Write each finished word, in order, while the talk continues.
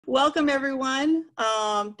Welcome, everyone.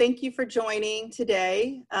 Thank you for joining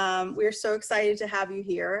today. We're so excited to have you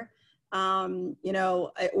here.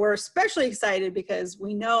 We're especially excited because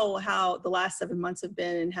we know how the last 7 months have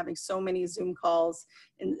been and having so many Zoom calls,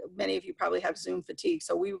 and many of you probably have Zoom fatigue.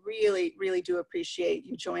 So we really, really do appreciate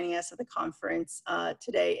you joining us at the conference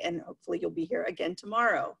today, and hopefully you'll be here again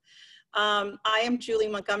tomorrow. I am Julie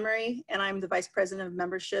Montgomery, and I'm the Vice President of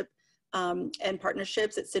Membership and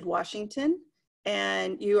Partnerships at SID Washington.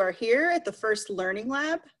 And you are here at the first Learning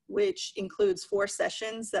Lab, which includes 4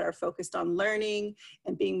 sessions that are focused on learning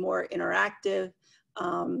and being more interactive.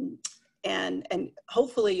 And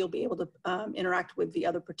hopefully you'll be able to interact with the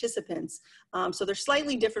other participants. So they're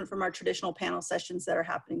slightly different from our traditional panel sessions that are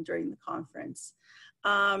happening during the conference.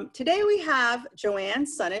 Today we have Joanne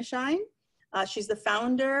Sonenshine. She's the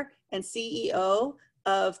founder and CEO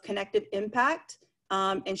of Connective Impact.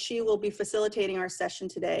 And she will be facilitating our session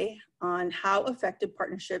today on how effective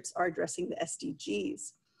partnerships are addressing the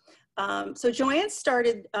SDGs. So Joanne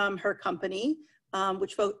started her company,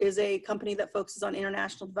 which is a company that focuses on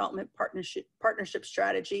international development partnership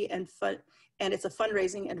strategy, and it's a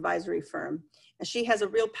fundraising advisory firm. And she has a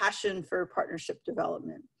real passion for partnership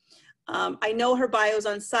development. I know her bio's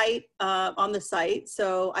on the site,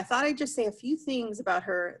 so I thought I'd just say a few things about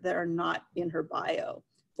her that are not in her bio.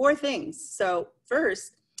 4 things. So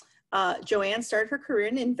first, Joanne started her career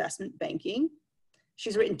in investment banking.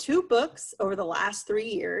 She's written 2 books over the last 3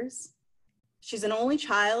 years. She's an only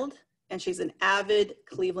child, and she's an avid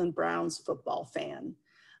Cleveland Browns football fan.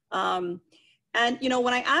 And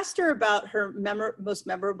when I asked her about her most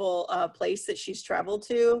memorable place that she's traveled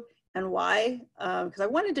to and why, because I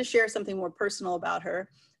wanted to share something more personal about her,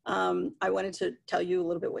 I wanted to tell you a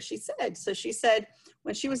little bit what she said. So she said,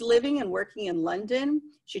 when she was living and working in London,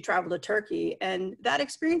 she traveled to Turkey, and that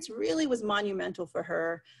experience really was monumental for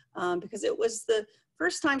her because it was the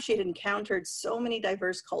first time she had encountered so many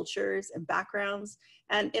diverse cultures and backgrounds,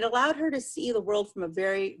 and it allowed her to see the world from a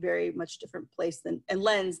very, very much different place and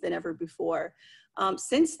lens than ever before.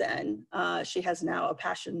 Since then, she has now a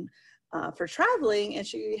passion for traveling, and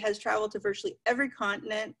she has traveled to virtually every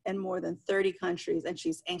continent and more than 30 countries, and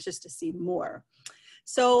she's anxious to see more.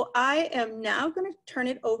 So I am now going to turn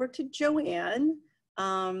it over to Joanne,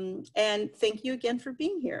 and thank you again for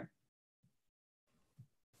being here.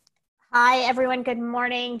 Hi, everyone. Good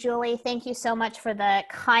morning, Julie. Thank you so much for the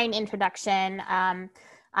kind introduction. I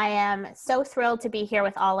am so thrilled to be here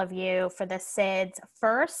with all of you for the SID's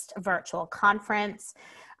first virtual conference.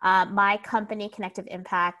 My company, Connective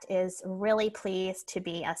Impact, is really pleased to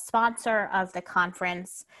be a sponsor of the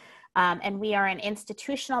conference, and we are an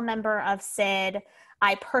institutional member of SID.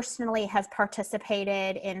 I personally have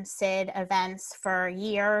participated in SID events for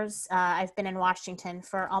years. I've been in Washington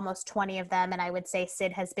for almost 20 of them, and I would say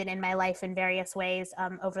SID has been in my life in various ways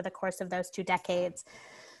over the course of those 2 decades.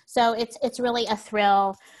 So it's really a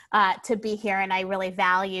thrill to be here, and I really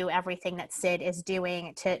value everything that SID is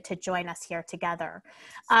doing to join us here together.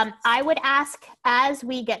 I would ask, as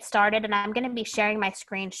we get started, and I'm going to be sharing my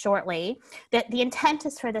screen shortly, that the intent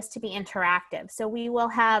is for this to be interactive. So we will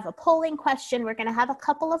have a polling question. We're going to have a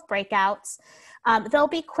couple of breakouts. They'll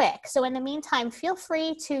be quick. So in the meantime, feel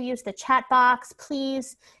free to use the chat box.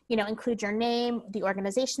 Please, include your name, the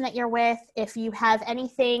organization that you're with. If you have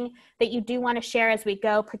anything that you do want to share as we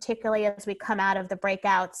go, particularly as we come out of the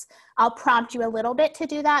breakouts, I'll prompt you a little bit to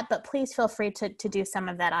do that, but please feel free to do some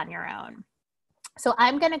of that on your own. So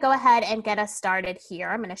I'm going to go ahead and get us started here.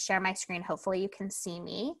 I'm going to share my screen. Hopefully you can see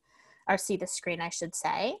me, or see the screen, I should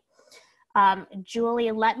say.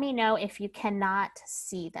 Julie, let me know if you cannot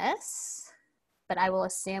see this, but I will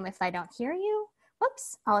assume if I don't hear you.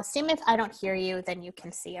 Whoops, I'll assume if I don't hear you, then you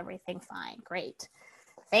can see everything fine. Great,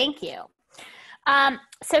 thank you.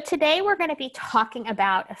 So today we're going to be talking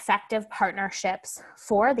about effective partnerships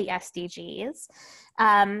for the SDGs.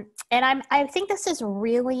 And I think this is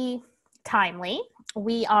really timely.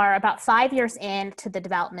 We are about 5 years into the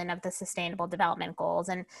development of the Sustainable Development Goals,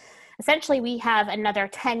 and essentially we have another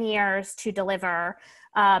 10 years to deliver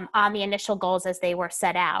on the initial goals as they were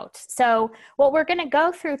set out. So what we're going to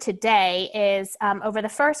go through today is over the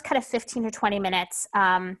first kind of 15 to 20 minutes,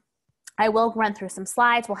 I will run through some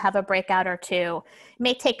slides. We'll have a breakout or 2. It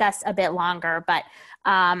may take us a bit longer, but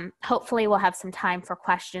hopefully we'll have some time for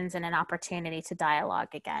questions and an opportunity to dialogue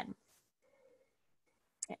again.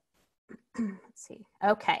 Let's see.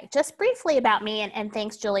 Okay, just briefly about me, and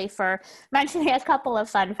thanks, Julie, for mentioning a couple of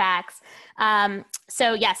fun facts.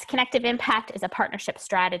 So yes, Connective Impact is a partnership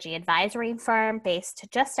strategy advisory firm based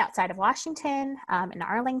just outside of Washington in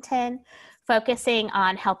Arlington, focusing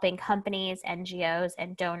on helping companies, NGOs,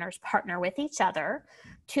 and donors partner with each other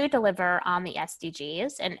to deliver on the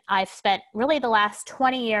SDGs. And I've spent really the last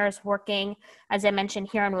 20 years working, as I mentioned,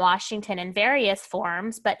 here in Washington in various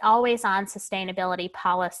forms, but always on sustainability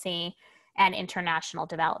policy and international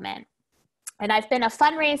development. And I've been a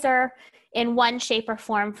fundraiser in one shape or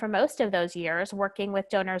form for most of those years, working with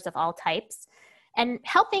donors of all types and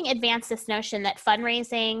helping advance this notion that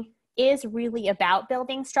fundraising is really about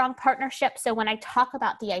building strong partnerships. So when I talk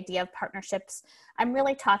about the idea of partnerships, I'm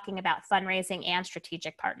really talking about fundraising and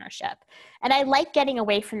strategic partnership. And I like getting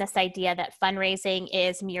away from this idea that fundraising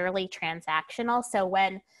is merely transactional. So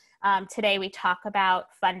when today we talk about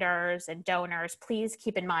funders and donors, please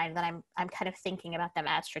keep in mind that I'm kind of thinking about them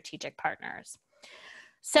as strategic partners.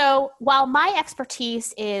 So while my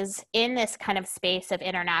expertise is in this kind of space of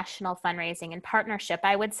international fundraising and partnership,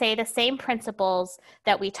 I would say the same principles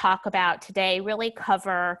that we talk about today really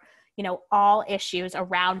cover, you know, all issues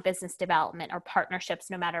around business development or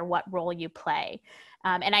partnerships, no matter what role you play.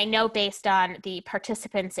 And I know based on the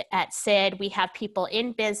participants at SID, we have people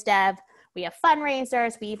in biz dev, we have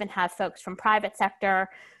fundraisers, we even have folks from private sector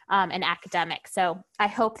and academics. So I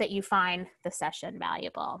hope that you find the session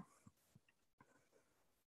valuable.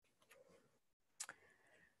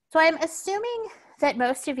 So I'm assuming that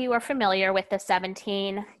most of you are familiar with the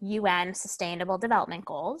 17 UN Sustainable Development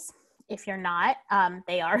Goals. If you're not,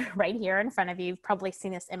 they are right here in front of you. You've probably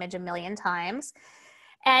seen this image a million times.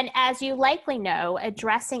 And as you likely know,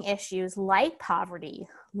 addressing issues like poverty,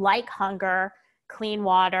 like hunger, clean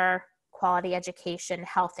water, quality education,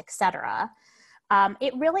 health, etc.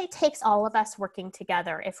 It really takes all of us working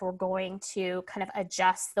together if we're going to kind of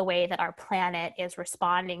adjust the way that our planet is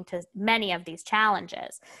responding to many of these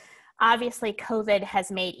challenges. Obviously, COVID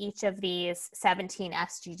has made each of these 17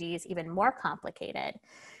 SDGs even more complicated.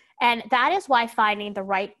 And that is why finding the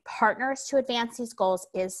right partners to advance these goals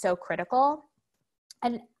is so critical.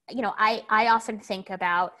 And, you know, I often think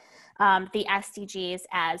about the SDGs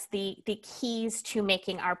as the keys to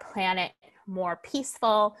making our planet more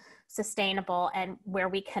peaceful, sustainable, and where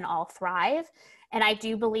we can all thrive. And I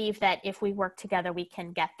do believe that if we work together, we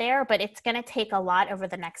can get there, but it's going to take a lot over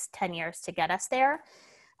the next 10 years to get us there.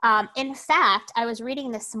 In fact, I was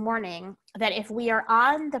reading this morning that if we are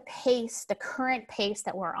on the pace, the current pace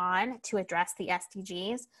that we're on to address the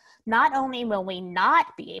SDGs, not only will we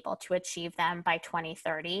not be able to achieve them by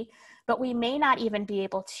 2030, but we may not even be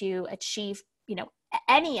able to achieve, you know,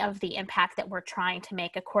 any of the impact that we're trying to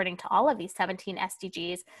make according to all of these 17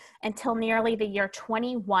 SDGs until nearly the year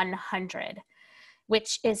 2100,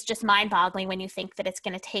 which is just mind-boggling when you think that it's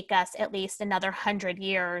going to take us at least another 100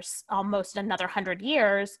 years, almost another 100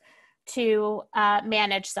 years to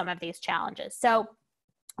manage some of these challenges. So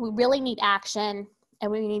we really need action and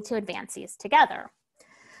we need to advance these together.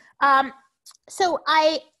 So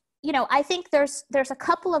I think there's a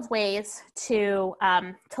couple of ways to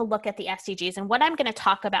look at the SDGs, and what I'm going to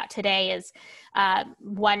talk about today is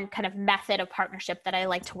one kind of method of partnership that I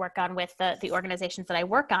like to work on with the organizations that I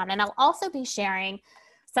work on, and I'll also be sharing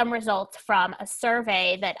some results from a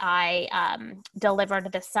survey that I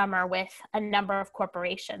delivered this summer with a number of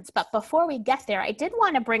corporations. But before we get there, I did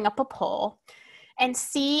want to bring up a poll and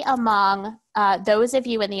see among those of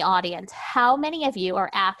you in the audience, how many of you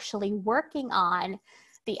are actually working on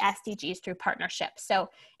the SDGs through partnerships. So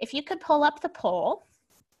if you could pull up the poll,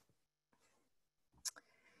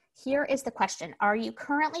 here is the question. Are you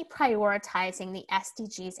currently prioritizing the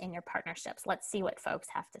SDGs in your partnerships? Let's see what folks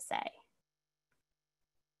have to say.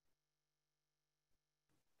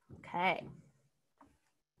 Okay.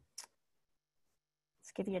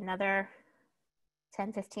 Let's give you another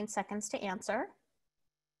 10, 15 seconds to answer.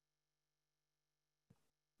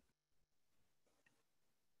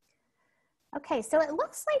 Okay, so it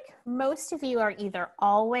looks like most of you are either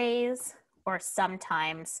always or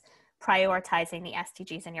sometimes prioritizing the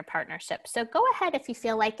SDGs in your partnership. So go ahead if you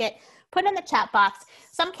feel like it, put in the chat box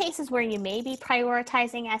some cases where you may be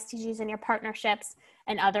prioritizing SDGs in your partnerships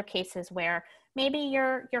and other cases where maybe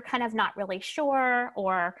you're kind of not really sure,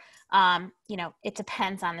 or you know, it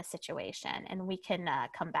depends on the situation, and we can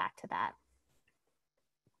come back to that.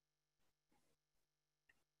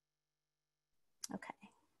 Okay.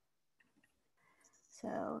 So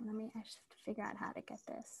I just have to figure out how to get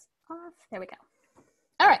this off. There we go.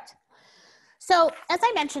 All right. So as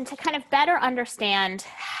I mentioned, to kind of better understand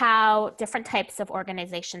how different types of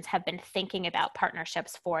organizations have been thinking about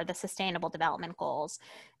partnerships for the Sustainable Development Goals,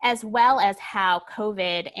 as well as how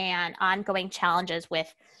COVID and ongoing challenges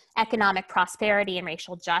with economic prosperity and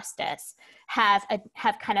racial justice have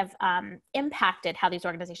kind of impacted how these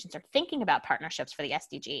organizations are thinking about partnerships for the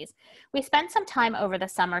SDGs. We spent some time over the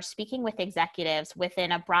summer speaking with executives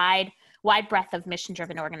within a wide breadth of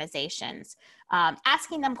mission-driven organizations,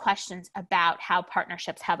 asking them questions about how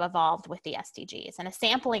partnerships have evolved with the SDGs. And a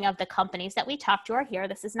sampling of the companies that we talked to are here.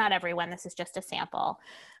 This is not everyone, this is just a sample.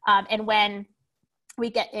 And when we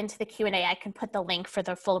get into the Q&A, I can put the link for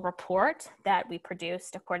the full report that we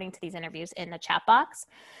produced according to these interviews in the chat box.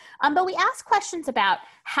 But we ask questions about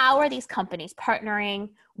how are these companies partnering,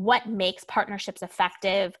 what makes partnerships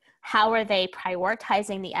effective, how are they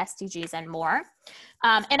prioritizing the SDGs, and more.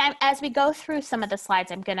 As we go through some of the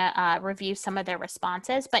slides, I'm gonna review some of their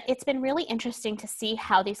responses, but it's been really interesting to see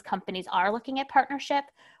how these companies are looking at partnership,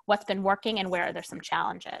 what's been working, and where there's some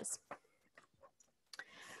challenges.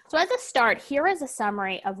 So as a start, here is a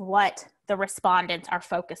summary of what the respondents are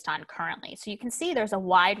focused on currently. So you can see there's a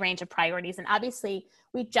wide range of priorities, and obviously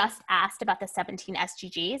we just asked about the 17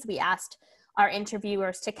 SDGs. We asked our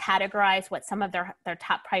interviewers to categorize what some of their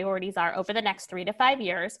top priorities are over the next 3 to 5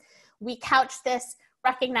 years. We couched this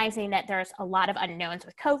recognizing that there's a lot of unknowns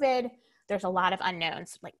with COVID, there's a lot of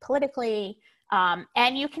unknowns like politically,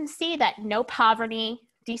 and you can see that no poverty,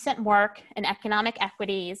 decent work, and economic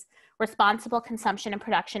equities, responsible consumption and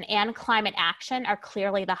production, and climate action are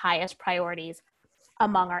clearly the highest priorities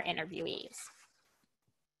among our interviewees.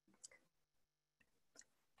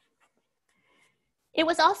 It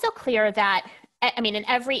was also clear that, I mean, in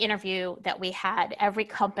every interview that we had, every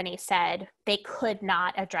company said they could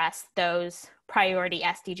not address those priority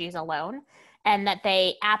SDGs alone, and that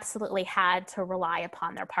they absolutely had to rely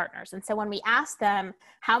upon their partners. And so when we asked them,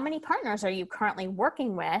 how many partners are you currently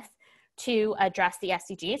working with to address the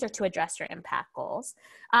SDGs or to address your impact goals?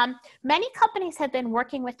 Many companies have been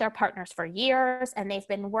working with their partners for years, and they've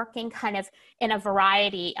been working kind of in a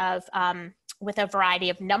variety of, with a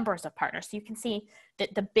variety of numbers of partners. So you can see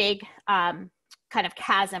that the big kind of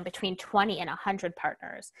chasm between 20 and 100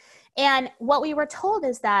 partners. And what we were told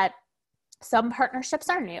is that some partnerships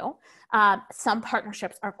are new, some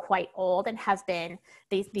partnerships are quite old and have been,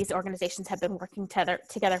 these organizations have been working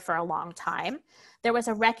together for a long time. There was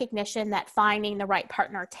a recognition that finding the right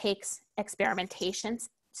partner takes experimentation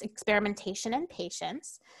and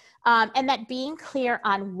patience, and that being clear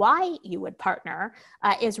on why you would partner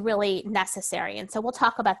is really necessary. And so we'll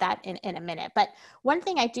talk about that in a minute. But one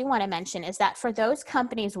thing I do want to mention is that for those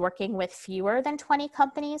companies working with fewer than 20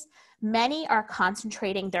 companies, many are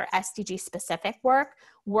concentrating their SDG specific work,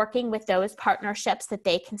 working with those partnerships that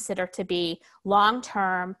they consider to be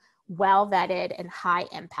long-term, well-vetted, and high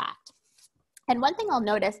impact. And one thing I'll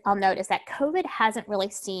note is that COVID hasn't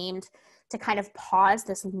really seemed to kind of pause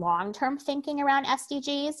this long-term thinking around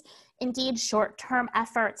SDGs. Indeed, short-term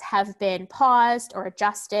efforts have been paused or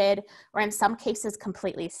adjusted, or in some cases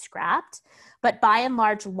completely scrapped. But by and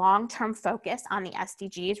large, long-term focus on the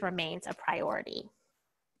SDGs remains a priority.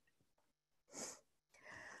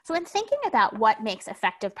 So in thinking about what makes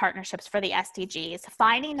effective partnerships for the SDGs,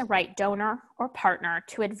 finding the right donor or partner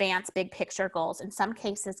to advance big picture goals in some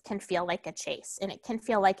cases can feel like a chase, and it can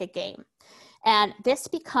feel like a game. And this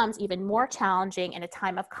becomes even more challenging in a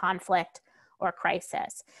time of conflict or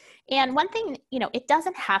crisis. And one thing, it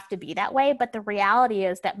doesn't have to be that way, but the reality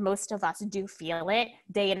is that most of us do feel it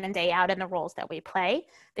day in and day out in the roles that we play.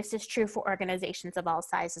 This is true for organizations of all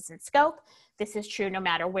sizes and scope. This is true no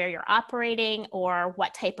matter where you're operating or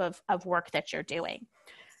what type of work that you're doing.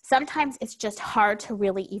 Sometimes it's just hard to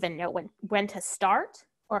really even know when to start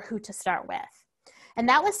or who to start with. And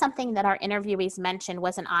that was something that our interviewees mentioned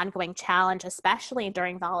was an ongoing challenge, especially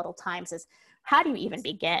during volatile times, is how do you even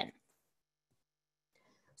begin?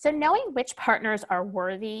 So knowing which partners are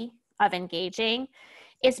worthy of engaging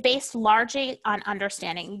is based largely on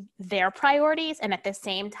understanding their priorities and at the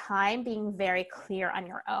same time being very clear on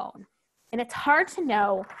your own. And it's hard to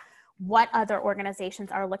know what other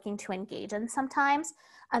organizations are looking to engage in sometimes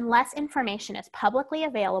unless information is publicly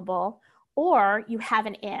available or you have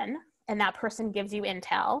an in and that person gives you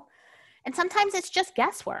intel. And sometimes it's just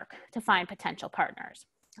guesswork to find potential partners.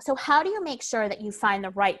 So how do you make sure that you find the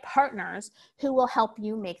right partners who will help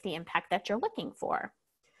you make the impact that you're looking for?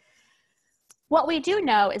 What we do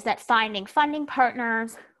know is that finding funding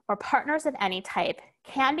partners or partners of any type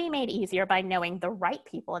can be made easier by knowing the right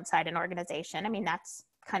people inside an organization. I mean, that's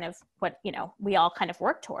kind of what, we all kind of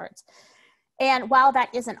work towards. And while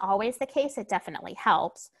that isn't always the case, it definitely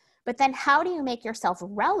helps. But then how do you make yourself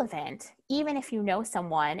relevant, even if you know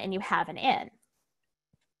someone and you have an in?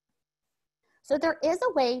 So there is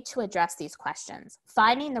a way to address these questions.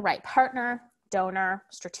 Finding the right partner, donor,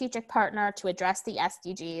 strategic partner to address the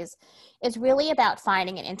SDGs is really about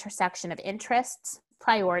finding an intersection of interests,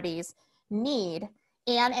 priorities, need,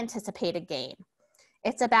 and anticipated gain.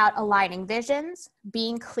 It's about aligning visions,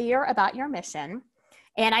 being clear about your mission,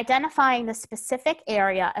 and identifying the specific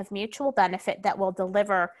area of mutual benefit that will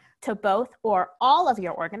deliver to both or all of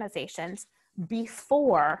your organizations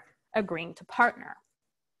before agreeing to partner.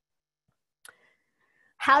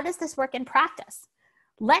 How does this work in practice?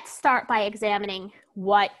 Let's start by examining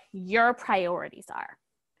what your priorities are.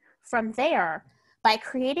 From there, by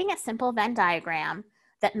creating a simple Venn diagram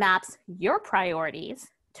that maps your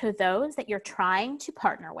priorities to those that you're trying to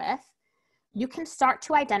partner with, you can start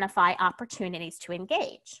to identify opportunities to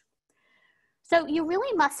engage. So you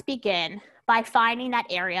really must begin by finding that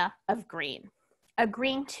area of green,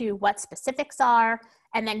 agreeing to what specifics are,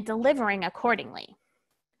 and then delivering accordingly.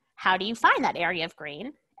 How do you find that area of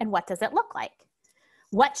green, and what does it look like?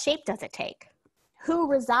 What shape does it take? Who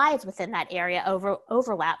resides within that area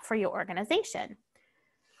overlap for your organization?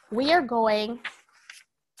 We are going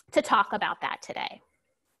to talk about that today.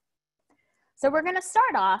 So we're going to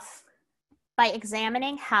start off by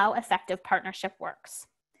examining how effective partnership works.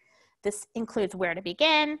 This includes where to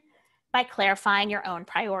begin by clarifying your own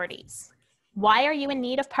priorities. Why are you in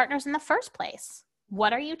need of partners in the first place?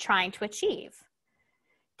 What are you trying to achieve?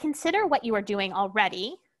 Consider what you are doing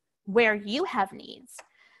already, where you have needs,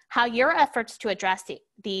 how your efforts to address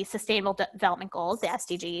the Sustainable Development Goals, the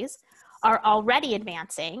SDGs, are already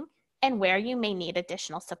advancing, and where you may need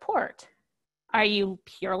additional support. Are you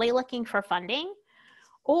purely looking for funding,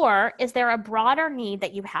 or is there a broader need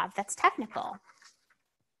that you have that's technical?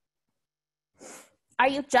 Are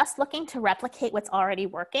you just looking to replicate what's already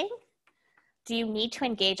working? Do you need to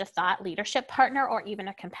engage a thought leadership partner or even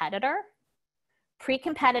a competitor?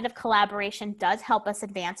 Pre-competitive collaboration does help us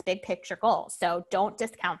advance big picture goals, so don't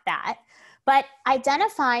discount that. But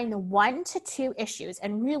identifying 1 to 2 issues,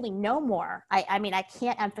 and really no more, I mean, I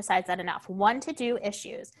can't emphasize that enough, 1 to 2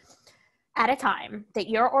 issues at a time that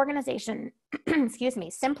your organization, excuse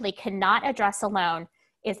me, simply cannot address alone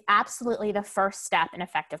is absolutely the first step in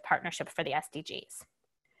effective partnership for the SDGs.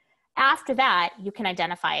 After that, you can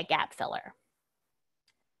identify a gap filler.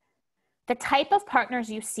 The type of partners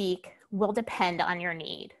you seek will depend on your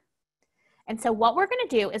need. And so what we're going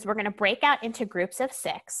to do is we're going to break out into groups of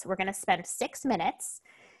 6. We're going to spend 6 minutes.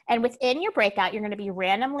 And within your breakout, you're going to be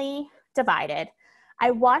randomly divided.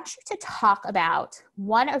 I want you to talk about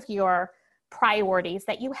one of your priorities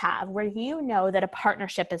that you have where you know that a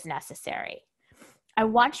partnership is necessary. I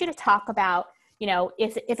want you to talk about, you know,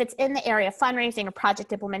 if it's in the area of fundraising or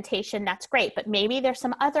project implementation, that's great. But maybe there's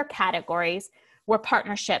some other categories where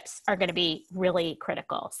partnerships are going to be really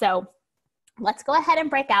critical. So let's go ahead and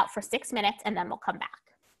break out for 6 minutes and then we'll come back.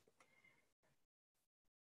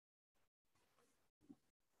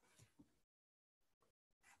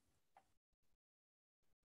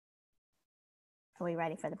 Are we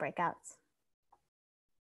ready for the breakouts?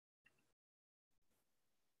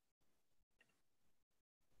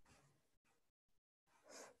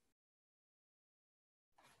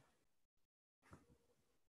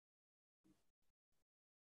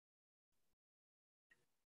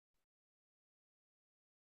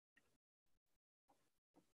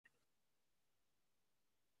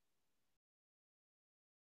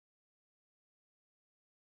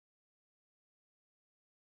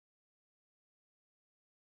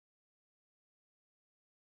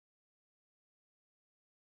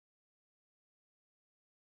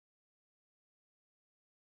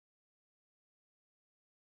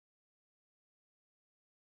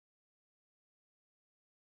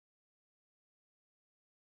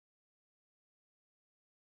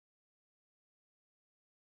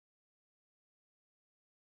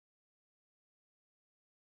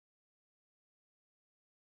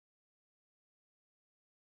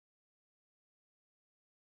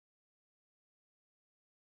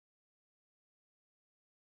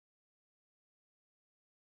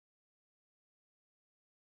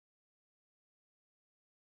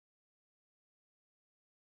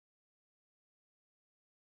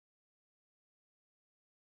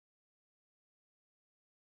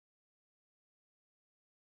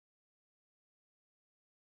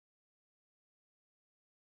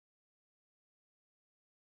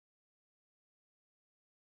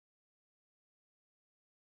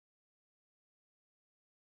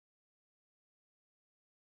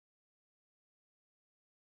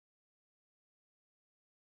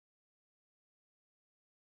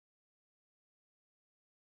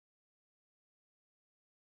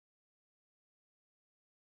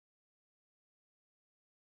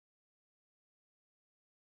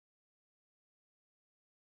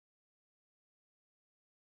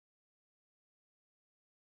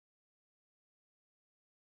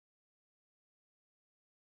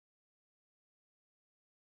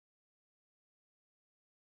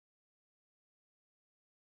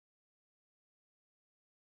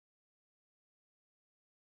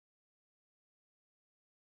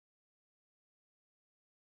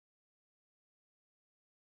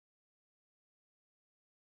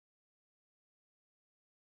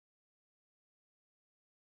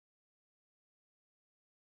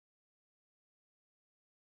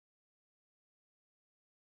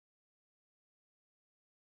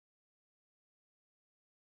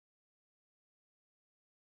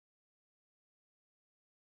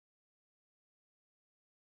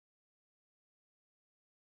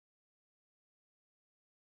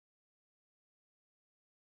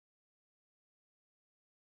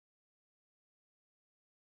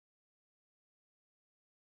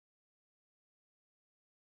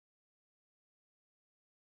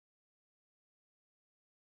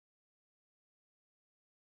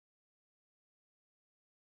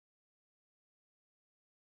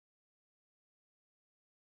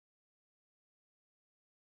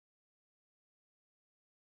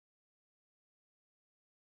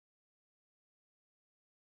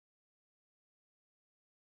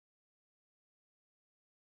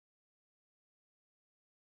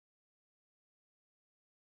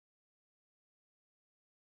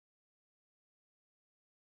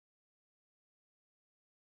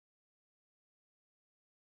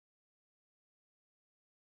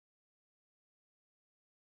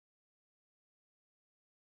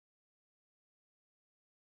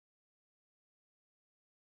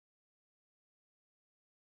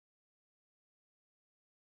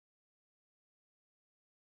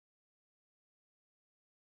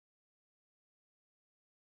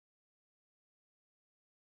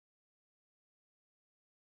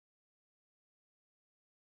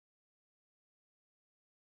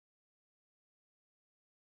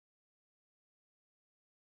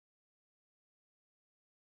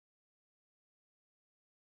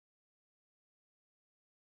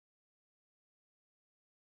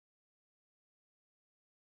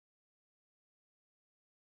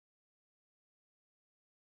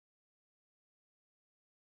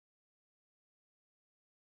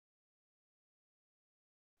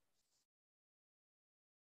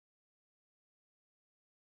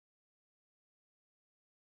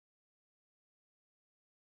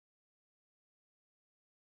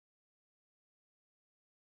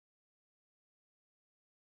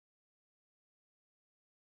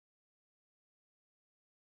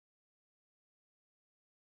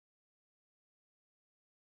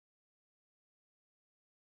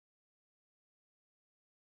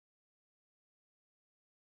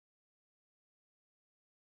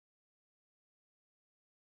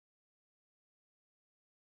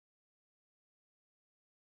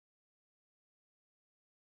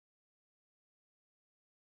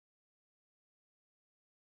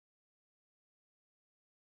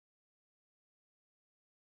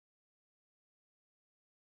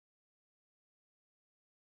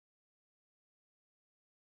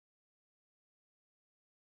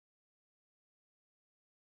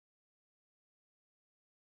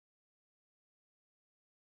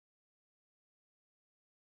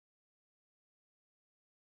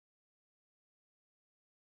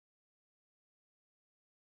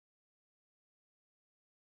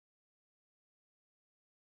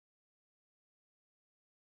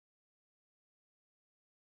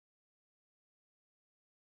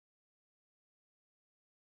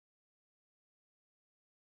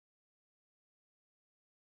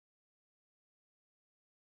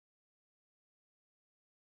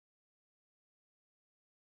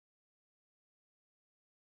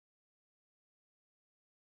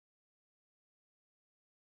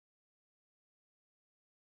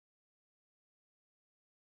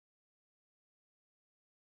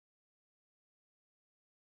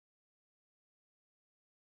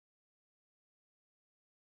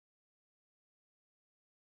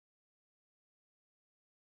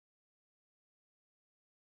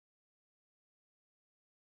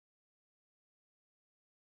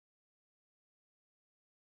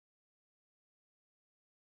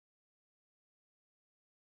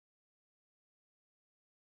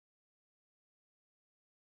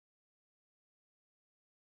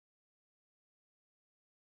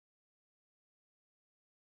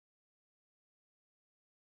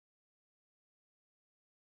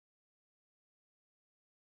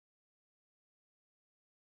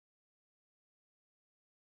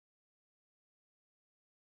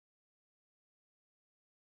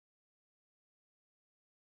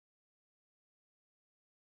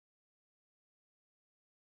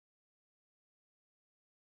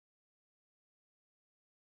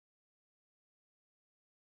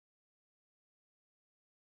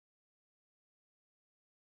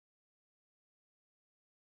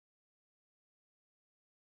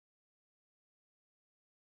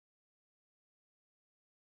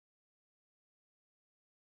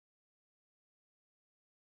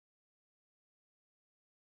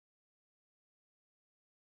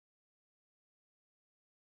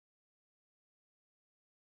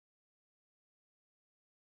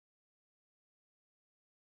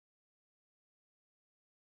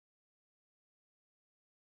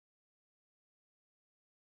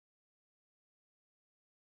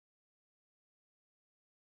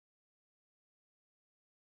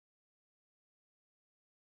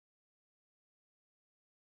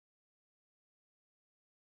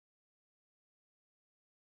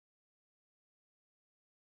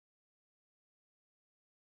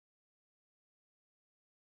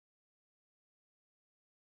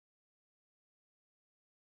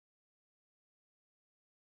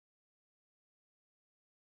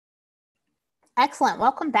 Excellent.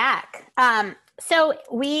 Welcome back. So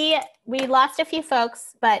we lost a few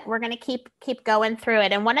folks, but we're going to keep going through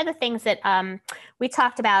it. And one of the things that we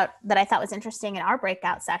talked about that I thought was interesting in our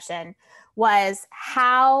breakout session was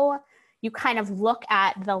how you kind of look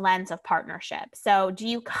at the lens of partnership. So do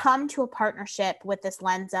you come to a partnership with this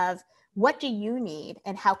lens of what do you need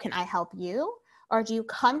and how can I help you? Or do you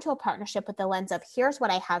come to a partnership with the lens of here's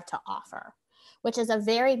what I have to offer, which is a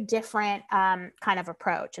very different kind of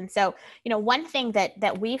approach. And so, one thing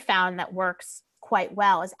that we found that works quite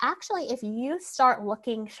well is actually if you start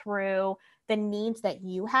looking through the needs that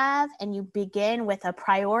you have and you begin with a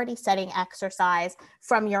priority setting exercise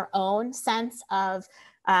from your own sense of,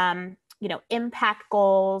 impact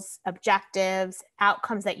goals, objectives,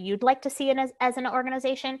 outcomes that you'd like to see as an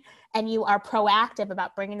organization, and you are proactive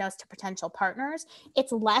about bringing those to potential partners,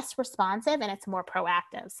 it's less responsive and it's more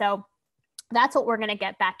proactive. So that's what we're going to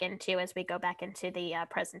get back into as we go back into the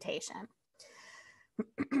presentation.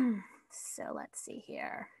 So let's see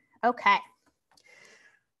here. Okay.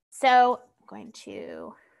 So I'm going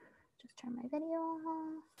to just turn my video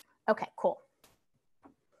off. Okay, cool.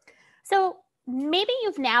 So maybe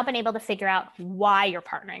you've now been able to figure out why you're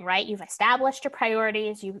partnering, right? You've established your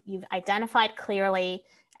priorities. You've identified clearly,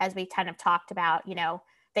 as we kind of talked about,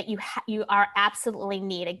 that you are absolutely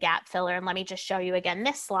need a gap filler. And let me just show you again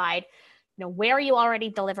this slide. Where are you already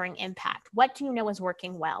delivering impact? What do you know is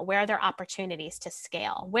working well? Where are there opportunities to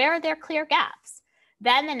scale? Where are there clear gaps?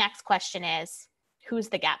 Then the next question is, who's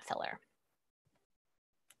the gap filler?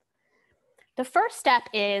 The first step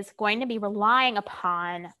is going to be relying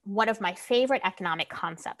upon one of my favorite economic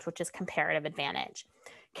concepts, which is comparative advantage.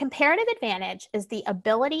 Comparative advantage is the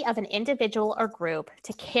ability of an individual or group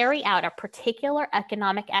to carry out a particular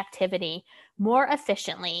economic activity more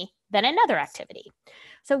efficiently than another activity.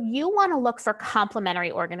 So you want to look for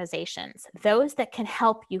complementary organizations, those that can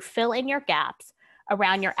help you fill in your gaps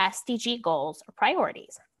around your SDG goals or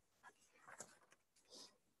priorities.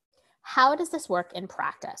 How does this work in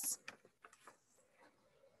practice?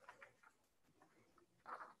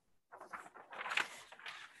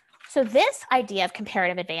 So this idea of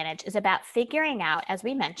comparative advantage is about figuring out, as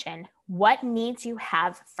we mentioned, what needs you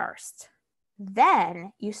have first.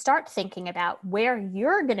 Then you start thinking about where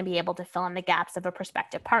you're going to be able to fill in the gaps of a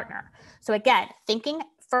prospective partner. So again, thinking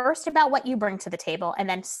first about what you bring to the table, and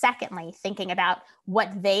then secondly, thinking about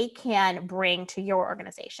what they can bring to your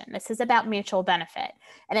organization. This is about mutual benefit,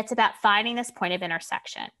 and it's about finding this point of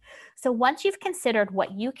intersection. So once you've considered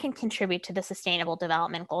what you can contribute to the Sustainable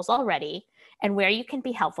Development Goals already, and where you can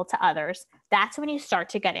be helpful to others, that's when you start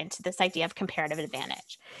to get into this idea of comparative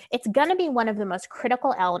advantage. It's going to be one of the most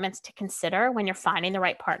critical elements to consider when you're finding the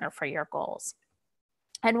right partner for your goals.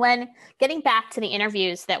 And when getting back to the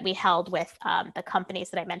interviews that we held with the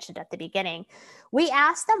companies that I mentioned at the beginning, we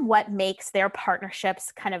asked them what makes their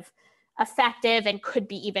partnerships kind of effective and could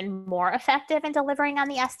be even more effective in delivering on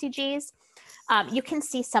the SDGs. You can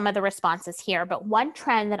see some of the responses here, but one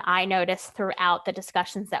trend that I noticed throughout the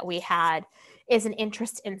discussions that we had is an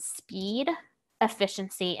interest in speed,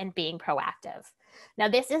 efficiency, and being proactive. Now,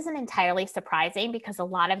 this isn't entirely surprising because a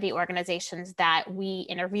lot of the organizations that we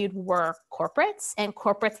interviewed were corporates, and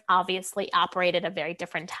corporates obviously operate at a very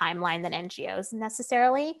different timeline than NGOs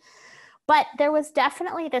necessarily. But there was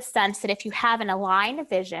definitely this sense that if you have an aligned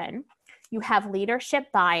vision, you have leadership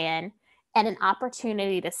buy-in, and an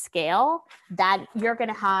opportunity to scale, that you're going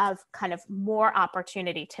to have kind of more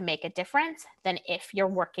opportunity to make a difference than if you're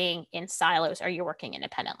working in silos or you're working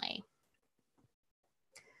independently.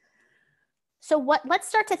 So let's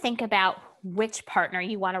start to think about which partner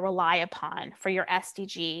you want to rely upon for your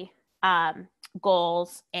SDG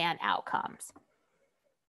goals and outcomes.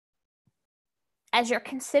 As you're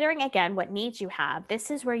considering, again, what needs you have, this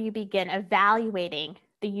is where you begin evaluating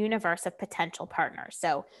the universe of potential partners.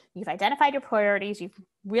 So you've identified your priorities, you've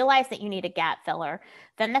realized that you need a gap filler.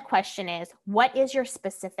 Then the question is, what is your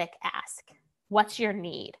specific ask? What's your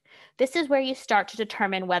need? This is where you start to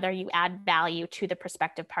determine whether you add value to the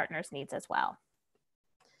prospective partner's needs as well.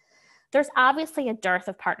 There's obviously a dearth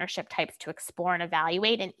of partnership types to explore and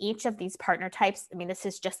evaluate, and each of these partner types, I mean, this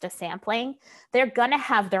is just a sampling, they're going to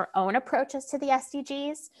have their own approaches to the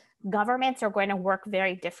SDGs. Governments are going to work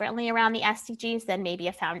very differently around the SDGs than maybe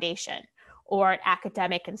a foundation or an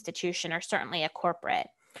academic institution or certainly a corporate.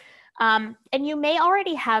 And you may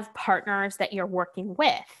already have partners that you're working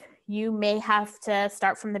with. You may have to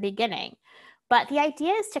start from the beginning. But the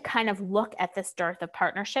idea is to kind of look at this dearth of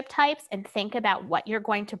partnership types and think about what you're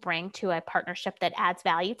going to bring to a partnership that adds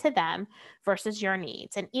value to them versus your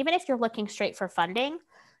needs. And even if you're looking straight for funding,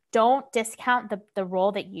 don't discount the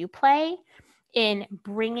role that you play in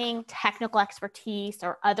bringing technical expertise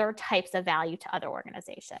or other types of value to other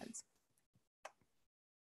organizations.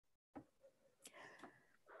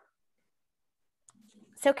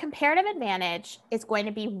 So comparative advantage is going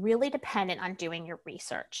to be really dependent on doing your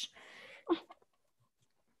research.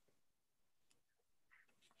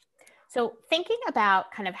 So thinking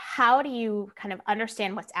about kind of how do you kind of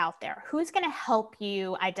understand what's out there? Who's going to help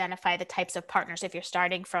you identify the types of partners if you're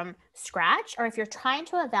starting from scratch, or if you're trying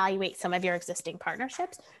to evaluate some of your existing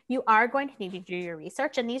partnerships, you are going to need to do your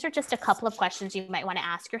research. And these are just a couple of questions you might want to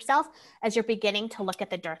ask yourself as you're beginning to look at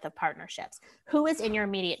the dearth of partnerships. Who is in your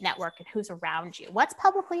immediate network and who's around you? What's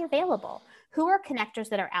publicly available? Who are connectors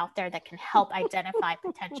that are out there that can help identify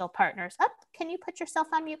potential partners? Oh, can you put yourself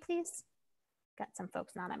on mute, please? Got some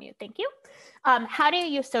folks not on mute. Thank you. How do you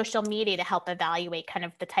use social media to help evaluate kind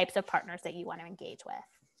of the types of partners that you want to engage with?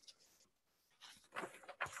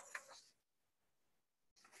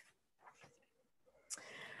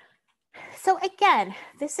 So again,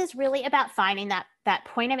 this is really about finding that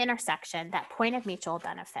point of intersection, that point of mutual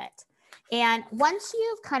benefit. And once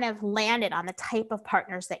you've kind of landed on the type of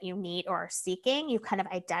partners that you need or are seeking, you've kind of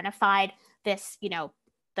identified this, you know,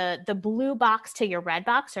 the blue box to your red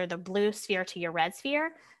box, or the blue sphere to your red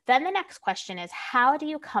sphere. Then the next question is, how do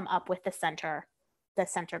you come up with the center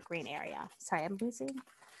green area? Sorry,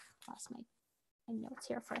 lost my notes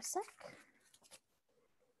here for a sec.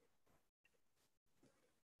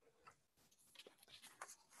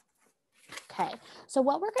 Okay, so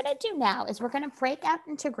what we're going to do now is we're going to break out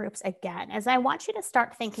into groups again, as I want you to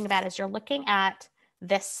start thinking about as you're looking at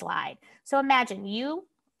this slide. So imagine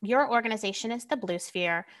your organization is the blue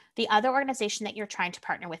sphere. The other organization that you're trying to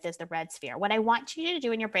partner with is the red sphere. What I want you to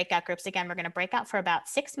do in your breakout groups, again, we're going to break out for about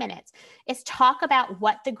 6 minutes, is talk about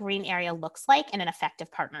what the green area looks like in an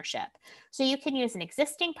effective partnership. So you can use an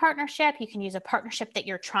existing partnership. You can use a partnership that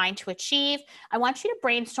you're trying to achieve. I want you to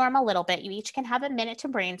brainstorm a little bit. You each can have a minute to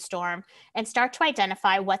brainstorm and start to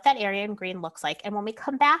identify what that area in green looks like. And when we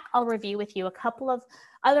come back, I'll review with you a couple of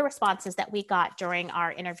other responses that we got during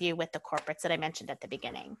our interview with the corporates that I mentioned at the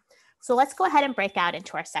beginning. So let's go ahead and break out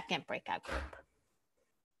into our second breakout group.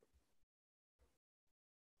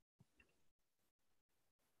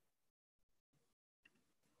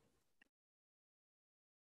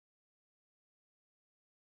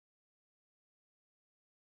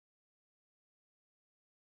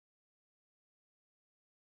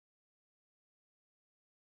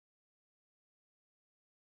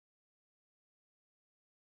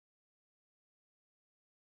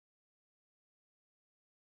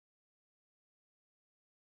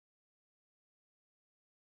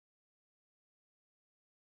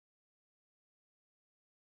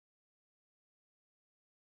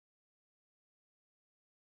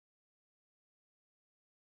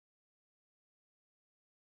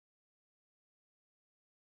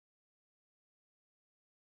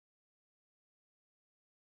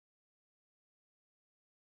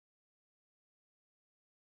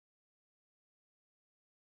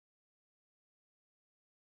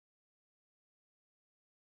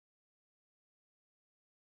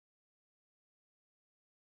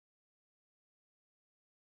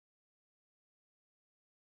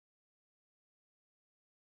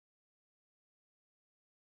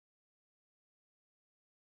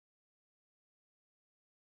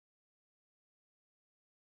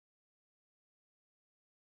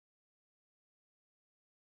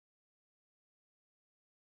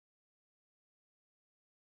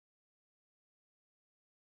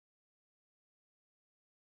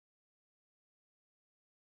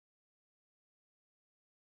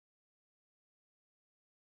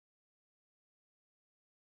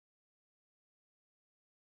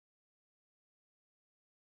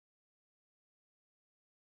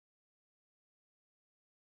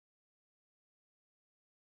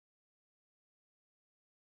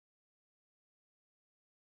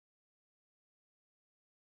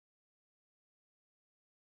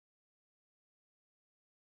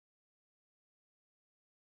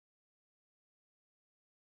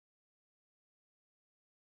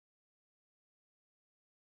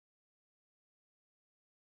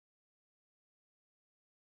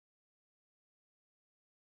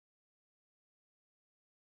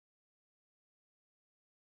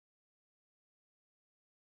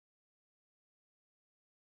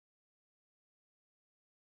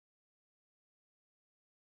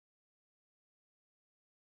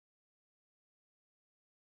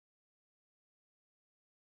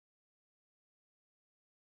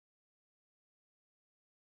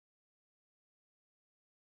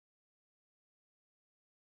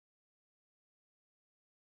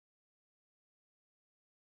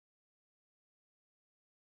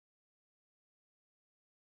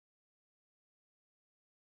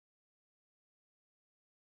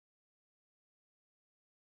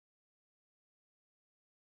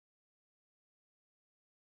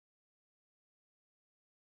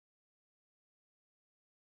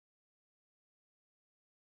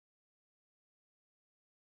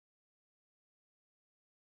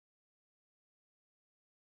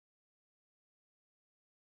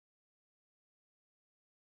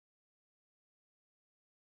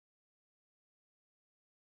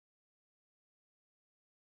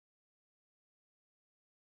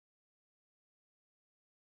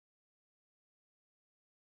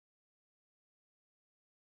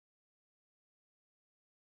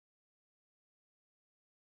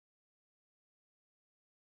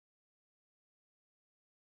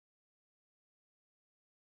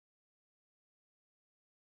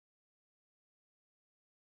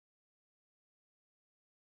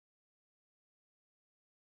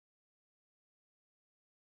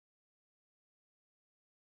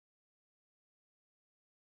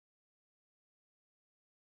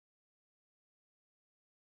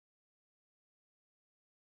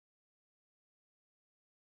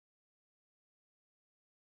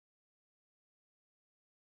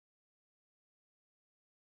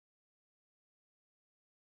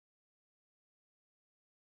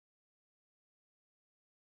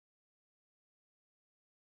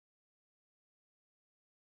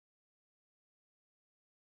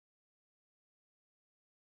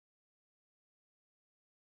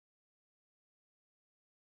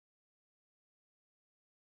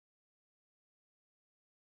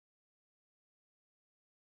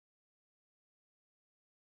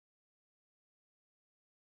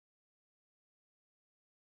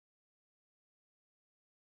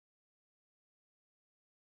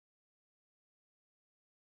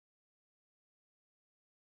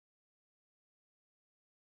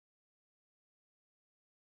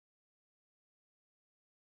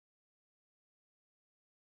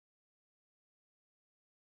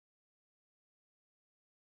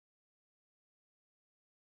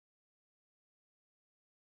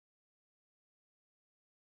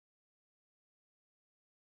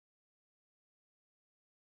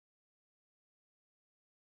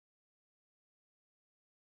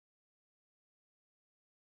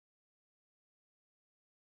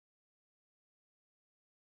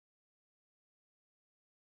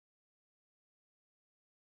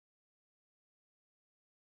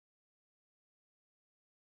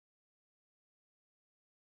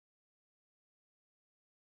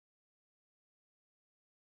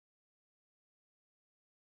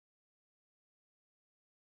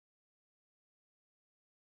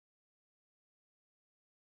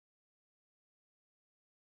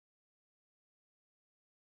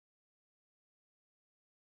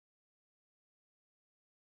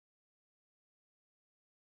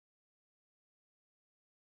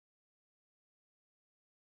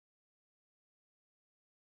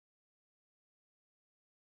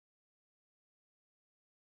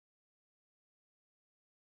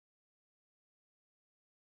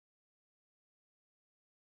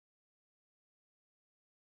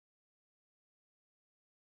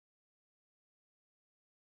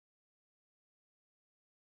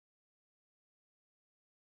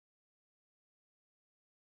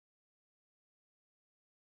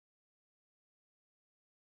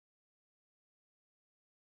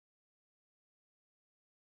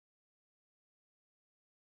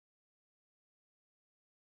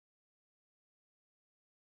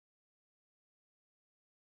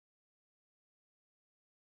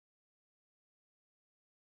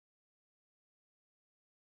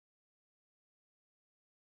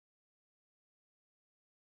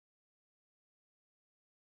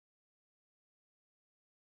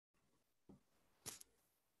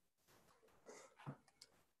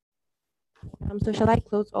 So shall I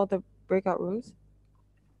close all the breakout rooms?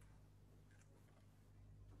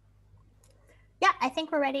 Yeah, I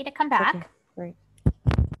think we're ready to come back. Okay, great.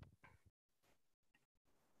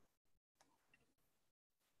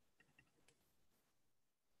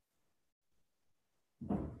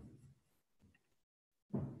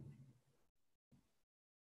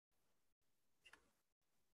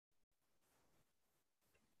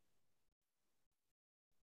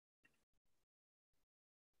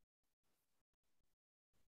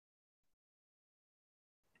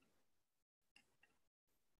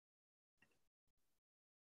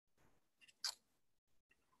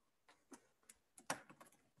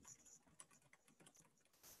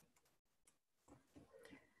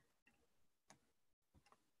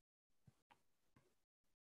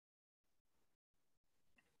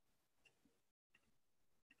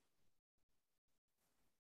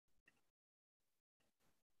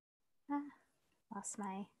 Lost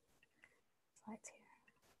my slides here.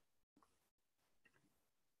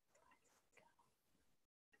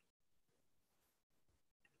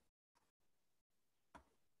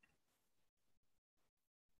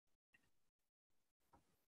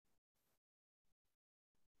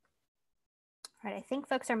 All right, I think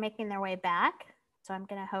folks are making their way back. So I'm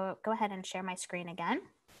going to go ahead and share my screen again.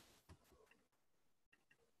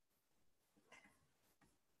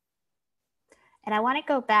 And I want to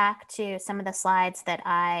go back to some of the slides that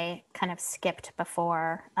I kind of skipped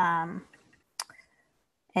before and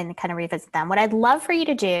kind of revisit them. What I'd love for you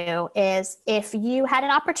to do is, if you had an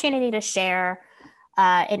opportunity to share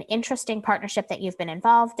an interesting partnership that you've been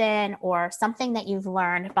involved in, or something that you've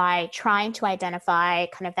learned by trying to identify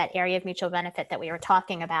kind of that area of mutual benefit that we were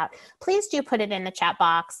talking about, please do put it in the chat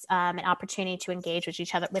box, an opportunity to engage with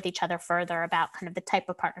each other further about kind of the type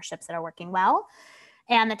of partnerships that are working well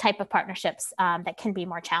and the type of partnerships that can be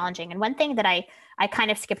more challenging. And one thing that I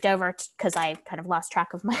kind of skipped over because I kind of lost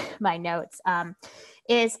track of my notes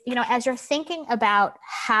is, as you're thinking about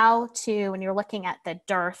how to, when you're looking at the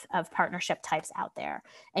dearth of partnership types out there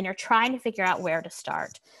and you're trying to figure out where to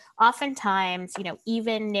start, oftentimes,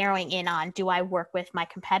 even narrowing in on, do I work with my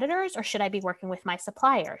competitors or should I be working with my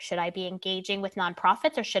suppliers? Should I be engaging with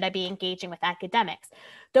nonprofits or should I be engaging with academics?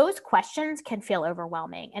 Those questions can feel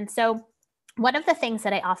overwhelming. And so one of the things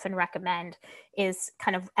that I often recommend is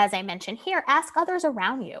kind of, as I mentioned here, ask others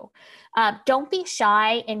around you. Don't be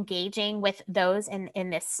shy engaging with those in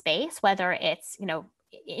this space, whether it's,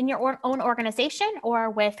 in your own organization or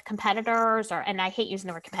with competitors, and I hate using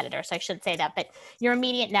the word competitor, so I shouldn't say that, but your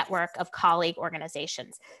immediate network of colleague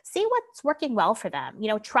organizations. See what's working well for them.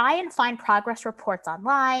 Try and find progress reports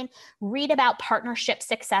online, read about partnership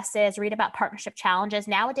successes, read about partnership challenges.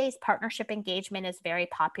 Nowadays, partnership engagement is very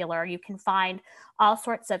popular. You can find all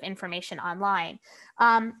sorts of information online.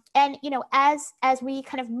 And, as we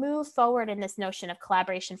kind of move forward in this notion of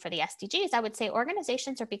collaboration for the SDGs, I would say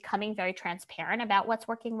organizations are becoming very transparent about what's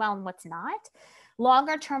working well and what's not.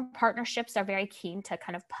 Longer term partnerships are very keen to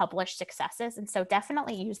kind of publish successes. And so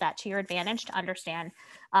definitely use that to your advantage to understand,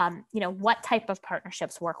 what type of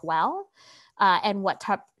partnerships work well and what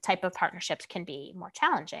type of partnerships can be more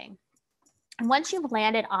challenging. And once you've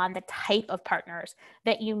landed on the type of partners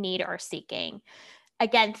that you need or are seeking,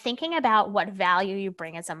 again, thinking about what value you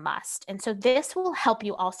bring is a must. And so this will help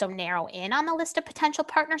you also narrow in on the list of potential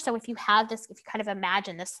partners. So if you have this, if you kind of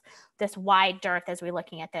imagine this wide dearth as we're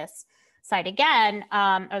looking at this slide again,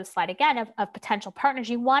 of potential partners,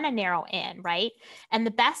 you want to narrow in, right? And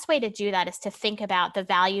the best way to do that is to think about the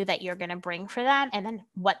value that you're going to bring for them and then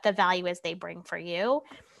what the value is they bring for you.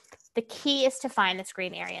 The key is to find this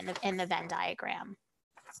green area in the Venn diagram.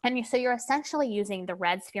 And so you're essentially using the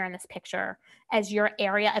red sphere in this picture as your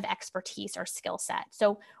area of expertise or skill set.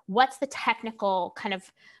 So what's the technical kind of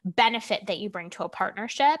benefit that you bring to a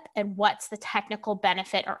partnership, and what's the technical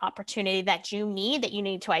benefit or opportunity that you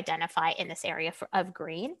need to identify in this area of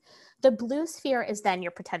green? The blue sphere is then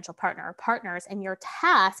your potential partner or partners, and your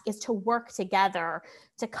task is to work together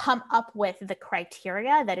to come up with the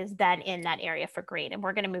criteria that is then in that area for green. And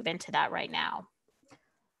we're going to move into that right now.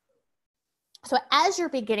 So as you're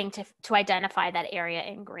beginning to identify that area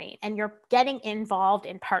in green and you're getting involved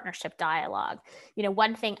in partnership dialogue,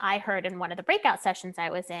 one thing I heard in one of the breakout sessions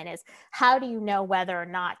I was in is, how do you know whether or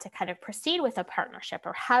not to kind of proceed with a partnership,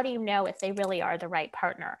 or how do you know if they really are the right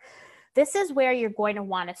partner? This is where you're going to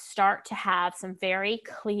want to start to have some very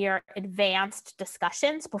clear, advanced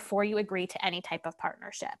discussions before you agree to any type of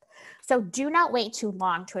partnership. So do not wait too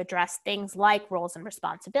long to address things like roles and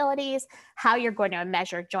responsibilities, how you're going to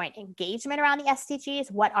measure joint engagement around the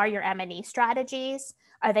SDGs, what are your M&E strategies,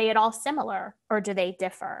 are they at all similar or do they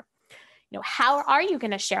differ? how are you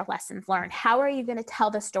going to share lessons learned? How are you going to tell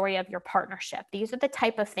the story of your partnership? These are the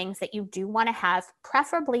type of things that you do want to have,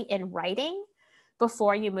 preferably in writing,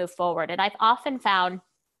 before you move forward. And I've often found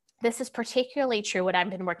this is particularly true when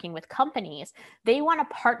I've been working with companies. They want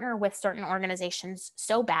to partner with certain organizations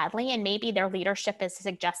so badly, and maybe their leadership is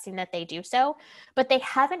suggesting that they do so, but they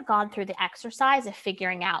haven't gone through the exercise of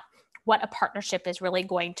figuring out what a partnership is really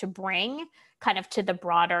going to bring kind of to the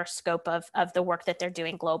broader scope of the work that they're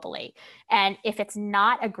doing globally. And if it's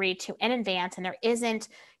not agreed to in advance and there isn't,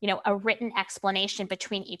 a written explanation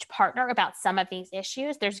between each partner about some of these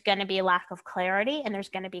issues, there's going to be a lack of clarity and there's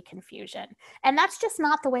going to be confusion. And that's just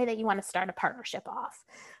not the way that you want to start a partnership off.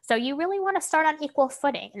 So you really want to start on equal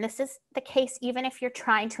footing. And this is the case even if you're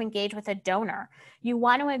trying to engage with a donor. You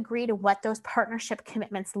want to agree to what those partnership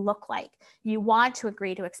commitments look like. You want to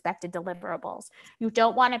agree to expected deliverables. You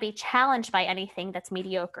don't want to be challenged by anything that's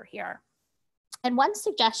mediocre here. And one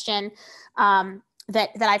suggestion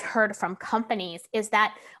that I've heard from companies is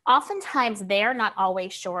that oftentimes they're not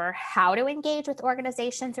always sure how to engage with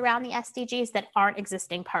organizations around the SDGs that aren't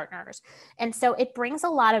existing partners. And so it brings a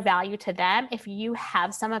lot of value to them if you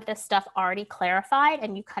have some of this stuff already clarified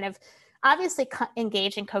and you kind of obviously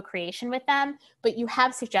engage in co-creation with them, but you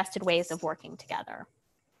have suggested ways of working together.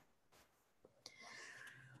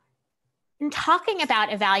 In talking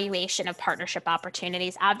about evaluation of partnership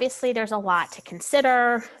opportunities, obviously there's a lot to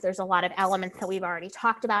consider. There's a lot of elements that we've already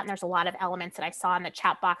talked about, and there's a lot of elements that I saw in the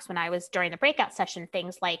chat box when I was during the breakout session,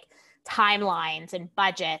 things like timelines and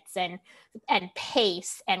budgets and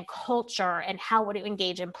pace and culture and how would it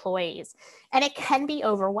engage employees. And it can be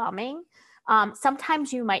overwhelming.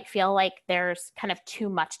 Sometimes you might feel like there's kind of too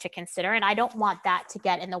much to consider, and I don't want that to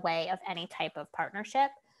get in the way of any type of partnership.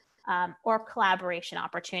 Or collaboration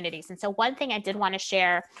opportunities. And so one thing I did want to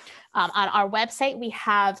share, on our website, we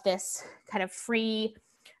have this kind of free,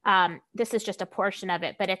 this is just a portion of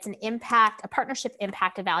it, but it's a partnership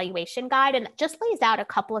impact evaluation guide. And it just lays out a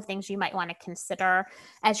couple of things you might want to consider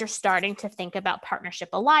as you're starting to think about partnership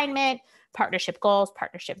alignment, partnership goals,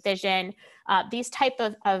 partnership vision. These type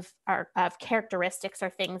of characteristics are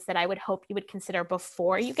things that I would hope you would consider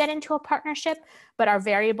before you get into a partnership, but are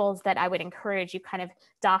variables that I would encourage you kind of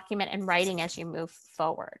document in writing as you move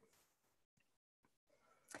forward.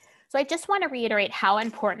 So I just want to reiterate how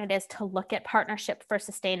important it is to look at partnership for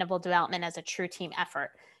sustainable development as a true team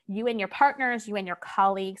effort. You and your partners, you and your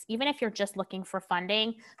colleagues, even if you're just looking for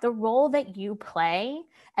funding, the role that you play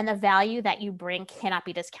and the value that you bring cannot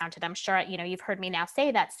be discounted. I'm sure, you've heard me now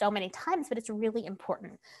say that so many times, but it's really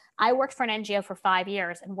important. I worked for an NGO for 5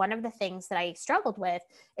 years, and one of the things that I struggled with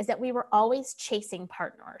is that we were always chasing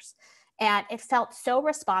partners. And it felt so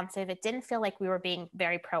responsive. It didn't feel like we were being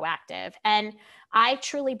very proactive. And I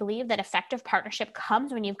truly believe that effective partnership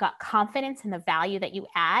comes when you've got confidence in the value that you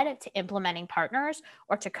add to implementing partners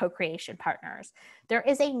or to co-creation partners. There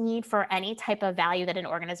is a need for any type of value that an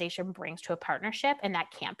organization brings to a partnership, and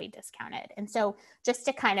that can't be discounted. And so just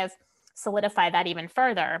to kind of solidify that even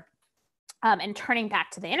further, and turning back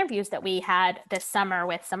to the interviews that we had this summer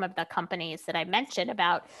with some of the companies that I mentioned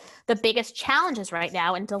about the biggest challenges right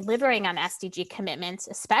now in delivering on SDG commitments,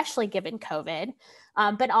 especially given COVID,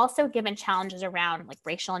 but also given challenges around like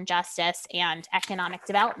racial injustice and economic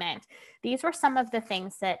development. These were some of the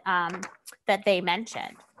things that, that they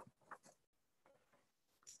mentioned.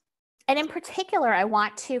 And in particular, I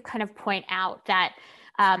want to kind of point out that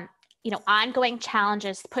ongoing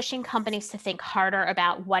challenges, pushing companies to think harder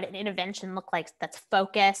about what an intervention looks like that's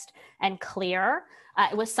focused and clear.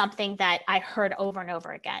 It was something that I heard over and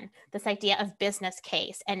over again, this idea of business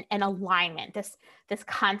case and alignment, this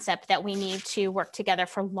concept that we need to work together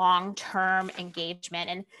for long-term engagement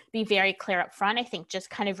and be very clear up front, I think just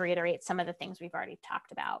kind of reiterate some of the things we've already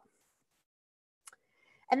talked about.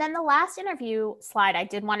 And then the last interview slide I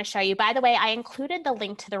did want to show you, by the way, I included the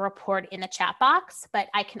link to the report in the chat box, but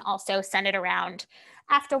I can also send it around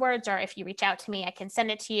afterwards, or if you reach out to me, I can send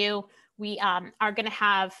it to you. We have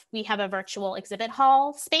a virtual exhibit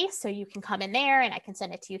hall space, so you can come in there and I can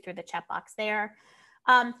send it to you through the chat box there.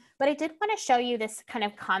 But I did want to show you this kind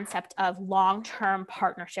of concept of long-term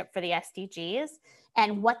partnership for the SDGs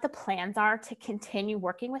and what the plans are to continue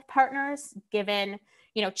working with partners given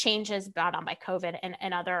changes brought on by COVID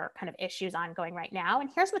and other kind of issues ongoing right now. And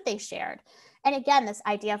here's what they shared. And again, this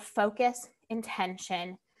idea of focus,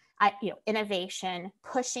 intention, innovation,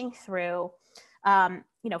 pushing through,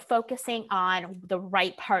 focusing on the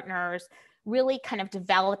right partners, really kind of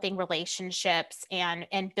developing relationships and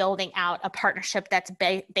building out a partnership that's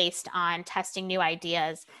based on testing new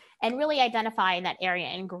ideas and really identifying that area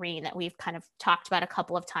in green that we've kind of talked about a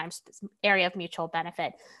couple of times, this area of mutual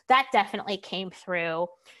benefit. That definitely came through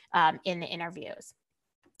in the interviews.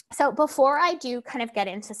 So before I do kind of get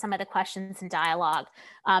into some of the questions and dialogue,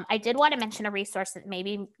 I did want to mention a resource that may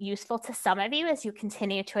be useful to some of you as you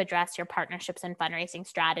continue to address your partnerships and fundraising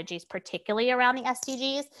strategies, particularly around the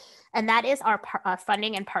SDGs, and that is our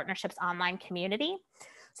Funding and Partnerships online community.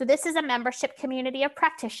 So this is a membership community of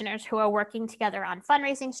practitioners who are working together on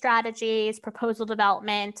fundraising strategies, proposal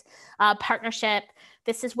development, partnership.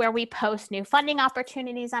 This is where we post new funding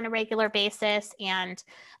opportunities on a regular basis and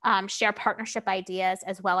share partnership ideas,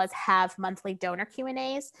 as well as have monthly donor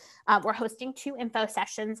Q&As. We're hosting 2 info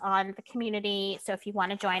sessions on the community. So if you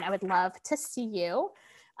want to join, I would love to see you.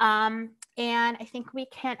 And I think we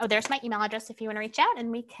can, oh, there's my email address if you want to reach out, and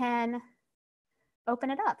we can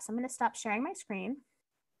open it up. So I'm going to stop sharing my screen.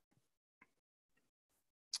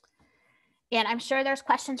 And I'm sure there's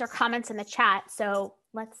questions or comments in the chat. So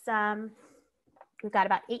let's, we've got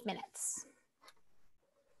about 8 minutes.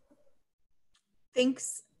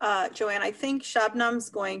 Thanks, Joanne. I think Shabnam's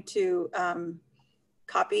going to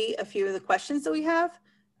copy a few of the questions that we have.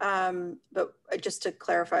 But just to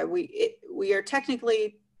clarify, we are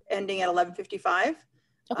technically ending at 11:55.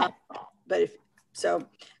 Okay. But so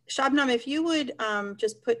Shabnam, if you would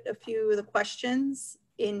just put a few of the questions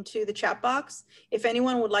into the chat box. If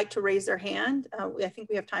anyone would like to raise their hand, I think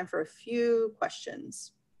we have time for a few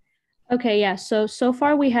questions. Okay, yeah, so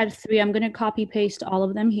far we had 3. I'm gonna copy paste all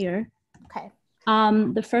of them here. Okay.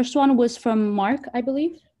 The first one was from Mark, I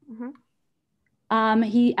believe. Mm-hmm.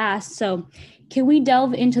 He asked, so can we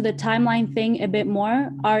delve into the timeline thing a bit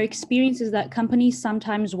more? Our experience is that companies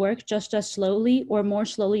sometimes work just as slowly or more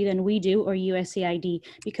slowly than we do, or USAID,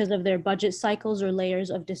 because of their budget cycles or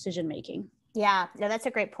layers of decision making. Yeah, no, that's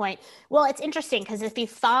a great point. Well, it's interesting because if you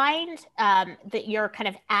find that you're kind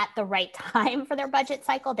of at the right time for their budget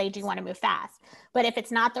cycle, they do want to move fast. But if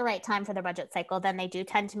it's not the right time for their budget cycle, then they do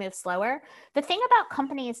tend to move slower. The thing about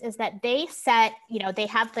companies is that they set, they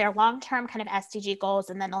have their long-term kind of SDG goals,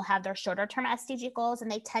 and then they'll have their shorter-term SDG goals,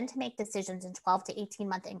 and they tend to make decisions in 12 to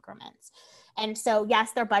 18-month increments. And so,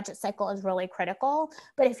 yes, their budget cycle is really critical,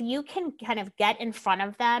 but if you can kind of get in front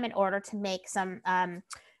of them in order to make some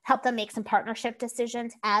help them make some partnership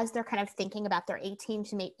decisions as they're kind of thinking about their 18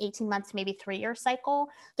 months, maybe 3-year cycle,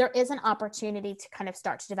 there is an opportunity to kind of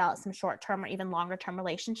start to develop some short-term or even longer-term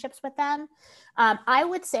relationships with them. I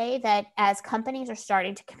would say that as companies are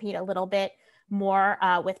starting to compete a little bit more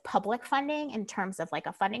with public funding in terms of like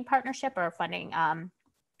a funding partnership or a funding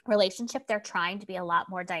relationship, they're trying to be a lot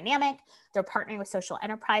more dynamic. They're partnering with social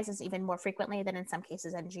enterprises even more frequently than in some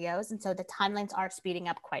cases NGOs. And so the timelines are speeding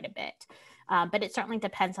up quite a bit. But it certainly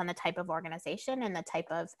depends on the type of organization and the type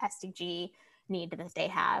of SDG need that they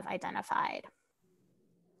have identified.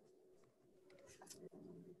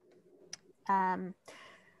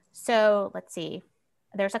 So let's see.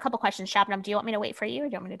 There's a couple questions. Shabnam, do you want me to wait for you, or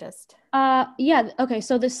do you want me to just? Yeah, okay,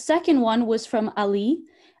 so the second one was from Ali.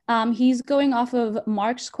 He's going off of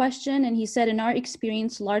Mark's question, and he said, in our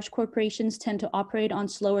experience, large corporations tend to operate on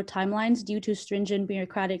slower timelines due to stringent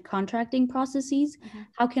bureaucratic contracting processes. Mm-hmm.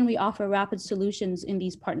 How can we offer rapid solutions in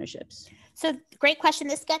these partnerships? So great question.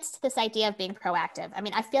 This gets to this idea of being proactive. I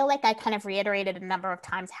mean, I feel like I kind of reiterated a number of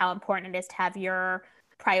times how important it is to have your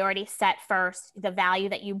priority set first, the value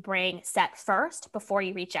that you bring set first before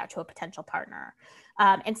you reach out to a potential partner.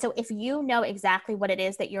 And so if you know exactly what it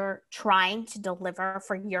is that you're trying to deliver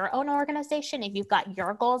for your own organization, if you've got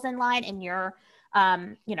your goals in line and you're,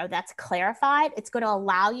 that's clarified, it's going to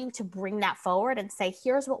allow you to bring that forward and say,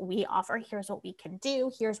 here's what we offer, here's what we can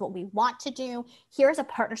do, here's what we want to do, here's a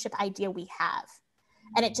partnership idea we have.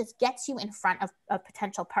 And it just gets you in front of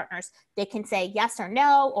potential partners. They can say yes or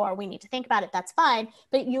no, or we need to think about it, that's fine.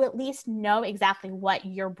 But you at least know exactly what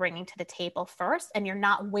you're bringing to the table first, and you're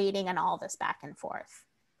not waiting on all this back and forth.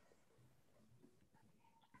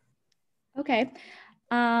 Okay.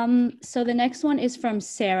 So the next one is from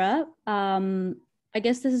Sarah. I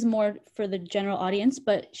guess this is more for the general audience,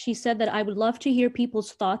 but she said that I would love to hear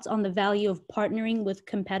people's thoughts on the value of partnering with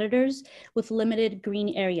competitors with limited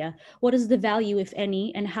green area. What is the value, if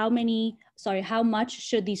any, and how much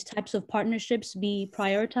should these types of partnerships be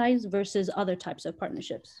prioritized versus other types of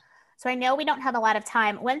partnerships? So I know we don't have a lot of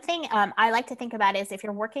time. One thing I like to think about is if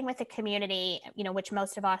you're working with a community, which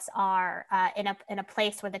most of us are in a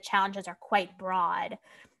place where the challenges are quite broad,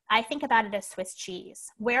 I think about it as Swiss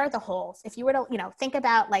cheese. Where are the holes? If you were to, think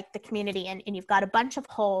about like the community and you've got a bunch of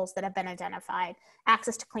holes that have been identified,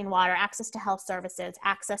 access to clean water, access to health services,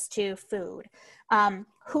 access to food.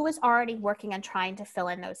 who is already working on trying to fill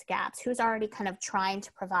in those gaps? Who's already kind of trying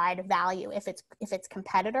to provide value? If it's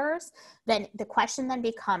competitors, then the question then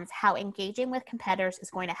becomes how engaging with competitors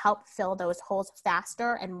is going to help fill those holes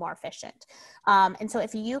faster and more efficient. And so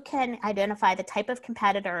if you can identify the type of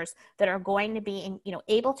competitors that are going to be,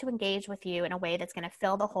 able to engage with you in a way that's going to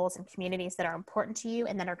fill the holes in communities that are important to you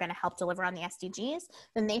and that are going to help deliver on the SDGs,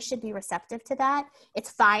 then they should be receptive to that.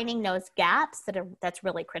 It's finding those gaps that's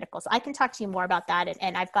really critical. So I can talk to you more about that,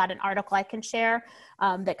 and I've got an article I can share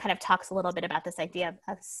that kind of talks a little bit about this idea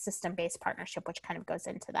of system-based partnership, which kind of goes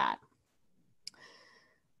into that.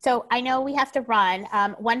 So I know we have to run.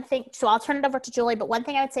 One thing, so I'll turn it over to Julie, but one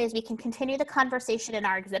thing I would say is we can continue the conversation in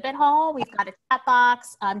our exhibit hall. We've got a chat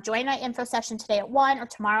box. Join my info session today at 1 or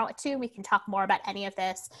tomorrow at 2. We can talk more about any of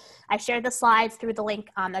this. I've shared the slides through the link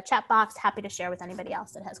on the chat box. Happy to share with anybody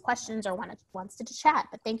else that has questions or wants to chat.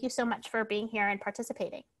 But thank you so much for being here and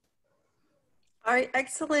participating. All right,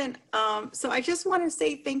 excellent. So I just want to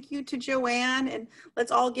say thank you to Joanne, and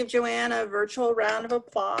let's all give Joanne a virtual round of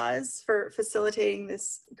applause for facilitating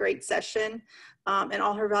this great session and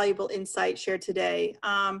all her valuable insights shared today.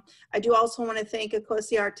 I do also want to thank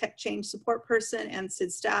Akosi, our tech change support person, and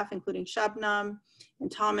SID staff, including Shabnam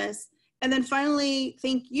and Thomas. And then finally,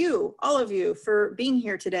 thank you, all of you, for being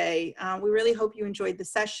here today. We really hope you enjoyed the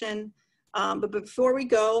session. But before we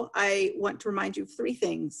go, I want to remind you of 3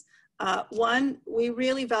 things. One, we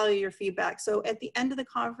really value your feedback. So at the end of the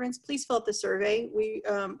conference, please fill out the survey. We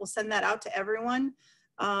will send that out to everyone.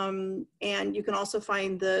 And you can also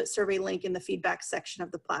find the survey link in the feedback section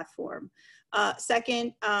of the platform.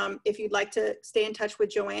 Second, if you'd like to stay in touch with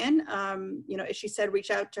Joanne, as she said, reach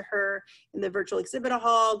out to her in the virtual exhibit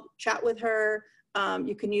hall, chat with her.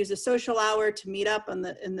 You can use a social hour to meet up at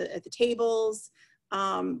the tables.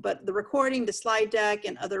 But the recording, the slide deck,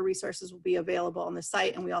 and other resources will be available on the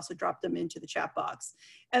site, and we also drop them into the chat box.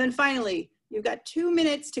 And then finally, you've got 2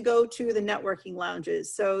 minutes to go to the networking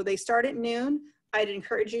lounges. So they start at noon. I'd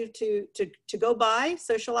encourage you to go by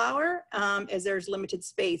social hour as there's limited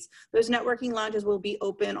space. Those networking lounges will be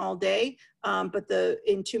open all day, but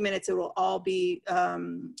in 2 minutes it will all be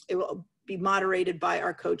moderated by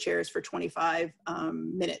our co-chairs for 25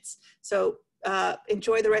 minutes. So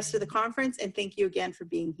enjoy the rest of the conference, and thank you again for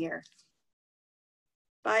being here.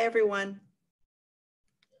 Bye, everyone.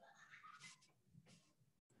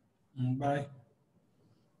 Bye.